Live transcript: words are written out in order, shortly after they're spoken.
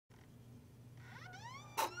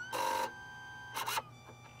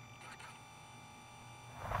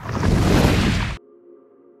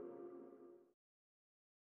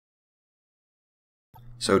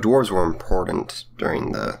So dwarves were important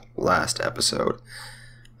during the last episode,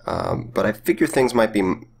 but I figure things might be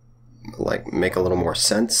make a little more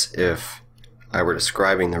sense if I were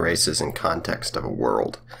describing the races in context of a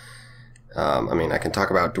world. I mean, I can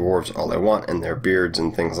talk about dwarves all I want and their beards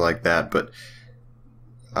and things like that, but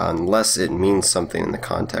unless it means something in the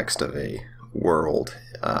context of a world,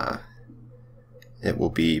 it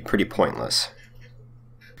will be pretty pointless.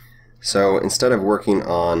 So instead of working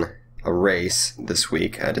on a race this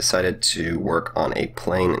week, I decided to work on a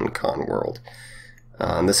plane in CONWORLD.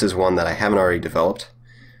 And this is one that I haven't already developed,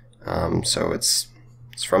 so it's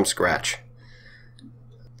from scratch.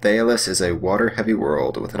 Thayaliss is a water-heavy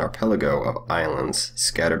world with an archipelago of islands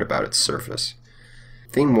scattered about its surface.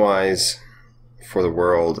 Theme-wise, for the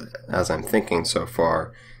world, as I'm thinking so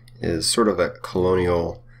far, is sort of a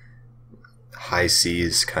colonial high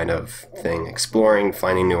seas kind of thing, exploring,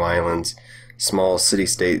 finding new islands, small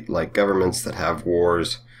city-state-like governments that have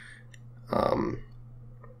wars. The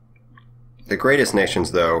greatest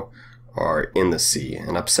nations, though, are in the sea,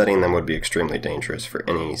 and upsetting them would be extremely dangerous for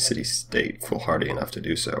any city-state foolhardy enough to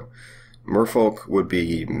do so. Merfolk would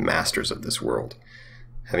be masters of this world,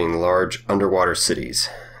 having large underwater cities.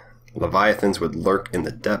 Leviathans would lurk in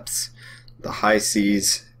the depths, the high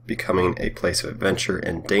seas becoming a place of adventure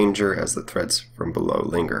and danger as the threats from below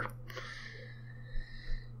linger.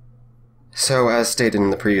 So, as stated in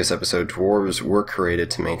the previous episode, dwarves were created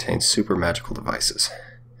to maintain super magical devices.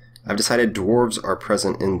 I've decided dwarves are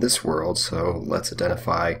present in this world, so let's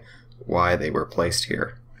identify why they were placed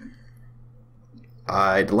here.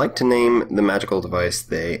 I'd like to name the magical device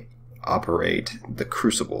they operate the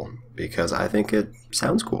Crucible, because I think it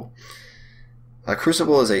sounds cool. A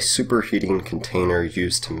crucible is a superheating container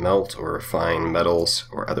used to melt or refine metals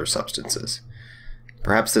or other substances.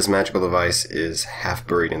 Perhaps this magical device is half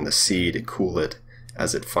buried in the sea to cool it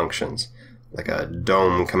as it functions, like a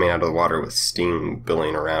dome coming out of the water with steam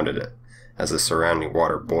billowing around it as the surrounding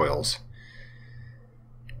water boils.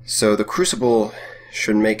 So the crucible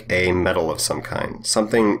should make a metal of some kind,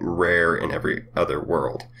 something rare in every other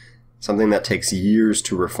world, something that takes years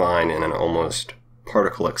to refine in an almost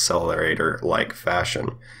particle accelerator-like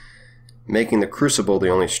fashion, making the crucible the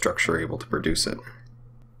only structure able to produce it.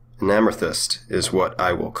 An amethyst is what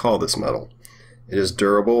I will call this metal. It is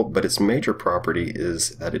durable, but its major property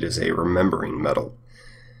is that it is a remembering metal.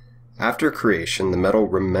 After creation, the metal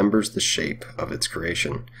remembers the shape of its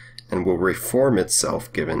creation and will reform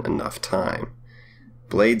itself given enough time.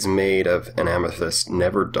 Blades made of an amethyst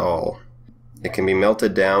never dull. It can be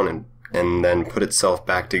melted down and then put itself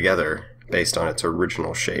back together based on its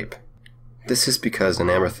original shape. This is because an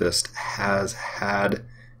amethyst has had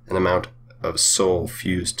an amount of soul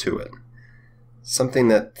fused to it, something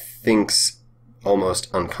that thinks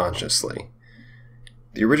almost unconsciously.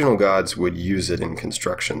 The original gods would use it in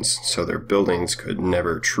constructions, so their buildings could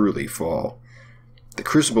never truly fall. The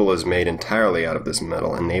crucible is made entirely out of this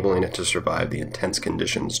metal, enabling it to survive the intense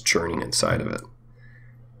conditions churning inside of it.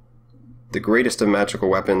 The greatest of magical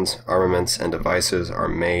weapons, armaments, and devices are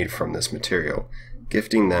made from this material,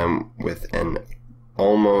 gifting them with an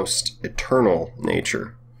almost eternal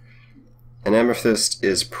nature. An amethyst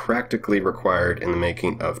is practically required in the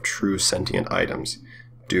making of true sentient items,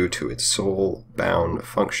 due to its soul-bound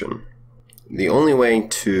function. The only way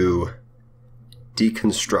to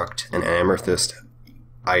deconstruct an amethyst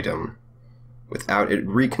item without it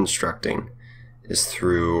reconstructing is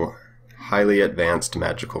through highly advanced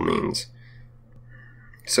magical means.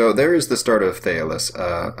 So there is the start of Thayaliss.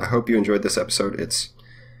 I hope you enjoyed this episode. It's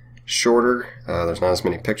shorter, there's not as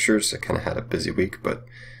many pictures, I kind of had a busy week, but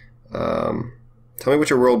tell me what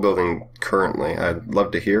you're world building currently. I'd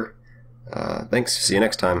love to hear. Thanks, see you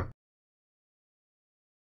next time.